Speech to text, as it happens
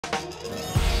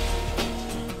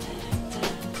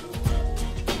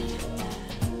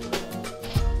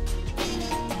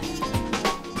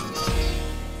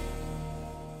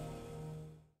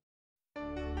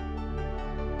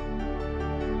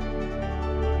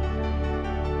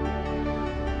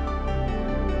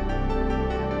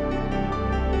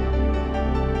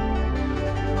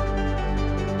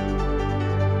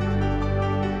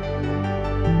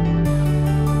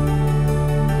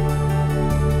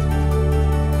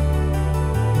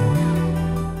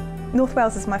North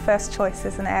Wales is my first choice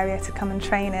as an area to come and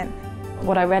train in.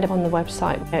 What I read on the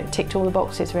website, it ticked all the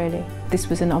boxes really. This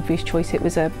was an obvious choice. It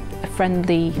was a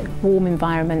friendly, warm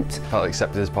environment. I felt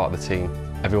accepted as part of the team.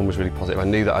 Everyone was really positive. I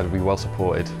knew that I'd be well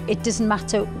supported. It doesn't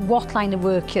matter what line of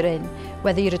work you're in,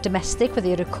 whether you're a domestic, whether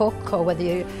you're a cook or whether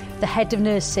you're the head of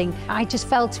nursing. I just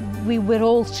felt we were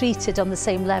all treated on the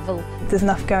same level. There's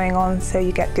enough going on so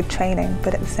you get good training,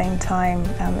 but at the same time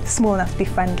it's small enough to be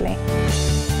friendly.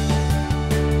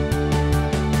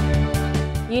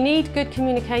 You need good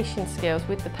communication skills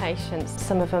with the patients.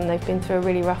 Some of them, they've been through a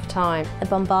really rough time. They're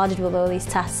bombarded with all these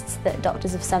tests that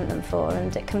doctors have sent them for,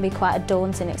 and it can be quite a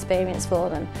daunting experience for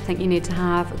them. I think you need to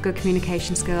have good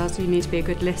communication skills, you need to be a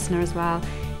good listener as well.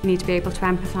 You need to be able to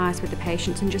empathise with the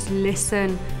patients and just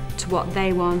listen to what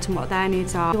they want and what their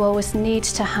needs are. You always need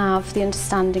to have the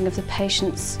understanding of the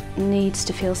patient's needs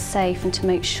to feel safe and to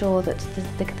make sure that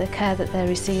the care that they're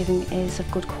receiving is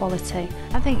of good quality.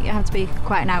 I think you have to be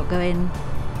quite an outgoing,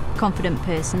 confident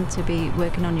person to be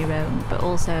working on your own, but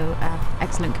also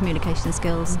excellent communication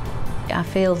skills. I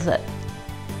feel that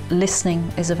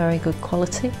listening is a very good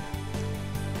quality.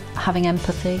 Having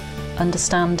empathy,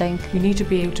 understanding. You need to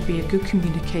be able to be a good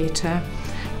communicator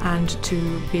and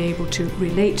to be able to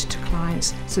relate to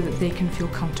clients so that they can feel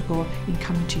comfortable in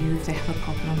coming to you if they have a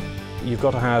problem. You've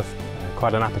got to have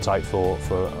quite an appetite for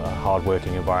a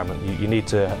hard-working environment. You need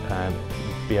to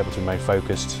be able to remain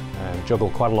focused and juggle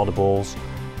quite a lot of balls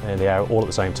in the air all at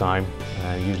the same time,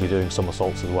 usually doing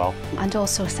somersaults as well. And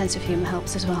also a sense of humour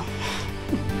helps as well.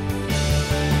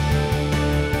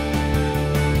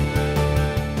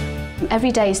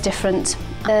 Every day is different.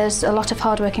 There's a lot of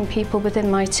hard-working people within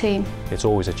my team. It's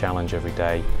always a challenge every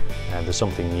day, and there's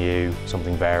something new,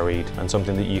 something varied, and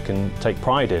something that you can take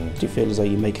pride in. Do you feel as though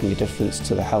you're making a difference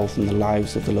to the health and the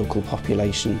lives of the local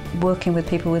population? Working with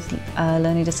people with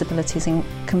learning disabilities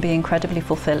can be incredibly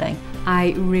fulfilling.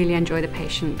 I really enjoy the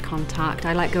patient contact.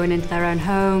 I like going into their own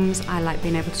homes, I like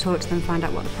being able to talk to them, find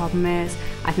out what the problem is.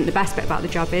 I think the best bit about the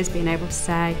job is being able to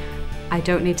say, I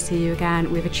don't need to see you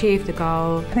again, we've achieved the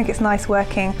goal. I think it's nice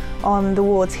working on the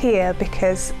wards here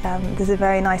because there's a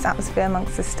very nice atmosphere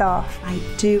amongst the staff. I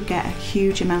do get a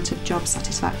huge amount of job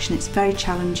satisfaction. It's very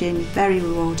challenging, very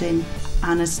rewarding,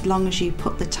 and as long as you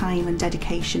put the time and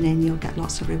dedication in, you'll get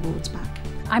lots of rewards back.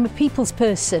 I'm a people's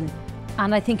person,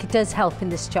 and I think it does help in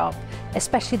this job,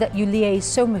 especially that you liaise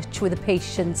so much with the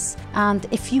patients, and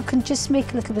if you can just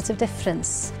make a little bit of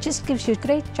difference, it just gives you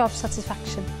great job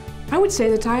satisfaction. I would say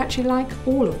that I actually like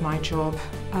all of my job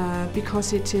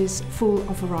because it is full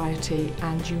of variety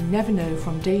and you never know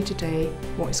from day to day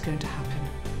what is going to happen.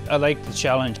 I like the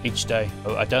challenge each day.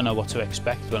 I don't know what to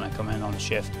expect when I come in on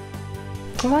shift.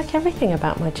 I like everything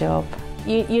about my job.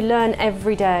 You learn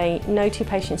every day, no two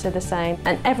patients are the same,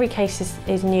 and every case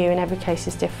is new and every case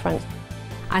is different.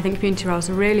 I think community roles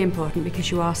are really important because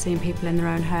you are seeing people in their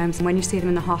own homes, and when you see them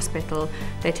in the hospital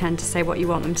they tend to say what you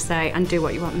want them to say and do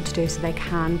what you want them to do so they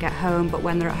can get home, but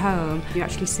when they're at home you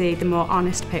actually see the more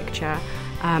honest picture,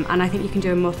 and I think you can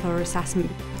do a more thorough assessment.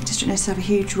 District nurses have a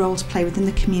huge role to play within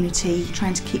the community,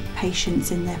 trying to keep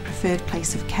patients in their preferred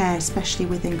place of care, especially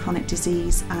within chronic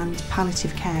disease and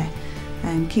palliative care.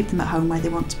 Keep them at home where they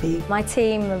want to be. My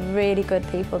team are really good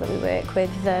people that we work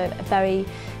with. They're very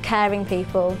caring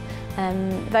people,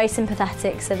 very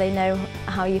sympathetic, so they know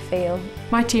how you feel.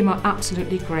 My team are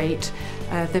absolutely great.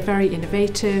 They're very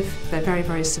innovative, they're very,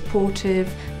 very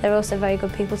supportive. They're also very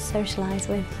good people to socialise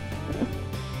with.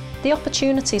 The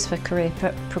opportunities for career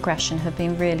progression have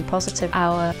been really positive.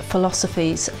 Our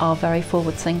philosophies are very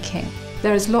forward-thinking.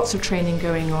 There is lots of training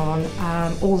going on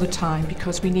all the time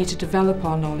because we need to develop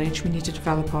our knowledge, we need to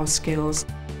develop our skills.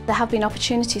 There have been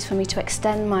opportunities for me to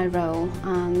extend my role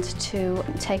and to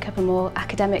take up a more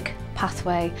academic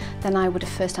pathway than I would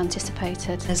have first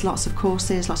anticipated. There's lots of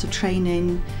courses, lots of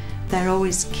training. They're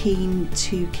always keen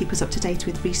to keep us up to date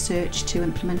with research to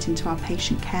implement into our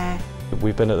patient care.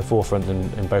 We've been at the forefront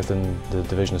in both in the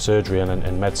division of surgery and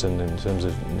in medicine in terms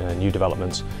of new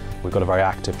developments. We've got a very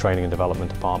active training and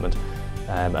development department,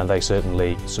 and they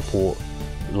certainly support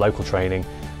local training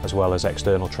as well as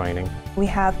external training. We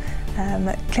have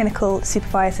clinical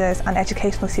supervisors and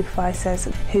educational supervisors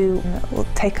who will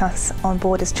take us on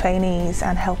board as trainees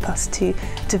and help us to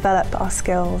develop our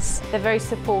skills. They're very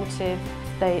supportive,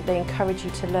 they encourage you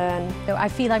to learn. I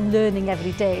feel I'm learning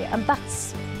every day, and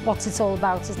that's what it's all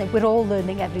about, isn't it? We're all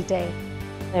learning every day.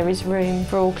 There is room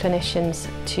for all clinicians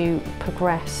to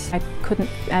progress. I couldn't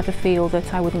ever feel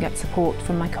that I wouldn't get support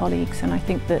from my colleagues, and I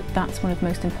think that that's one of the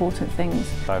most important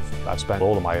things. I've spent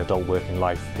all of my adult working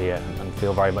life here and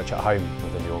feel very much at home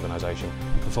within the organisation.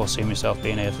 I foresee myself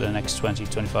being here for the next 20,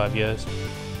 25 years.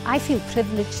 I feel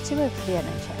privileged to work for the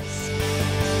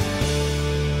NHS.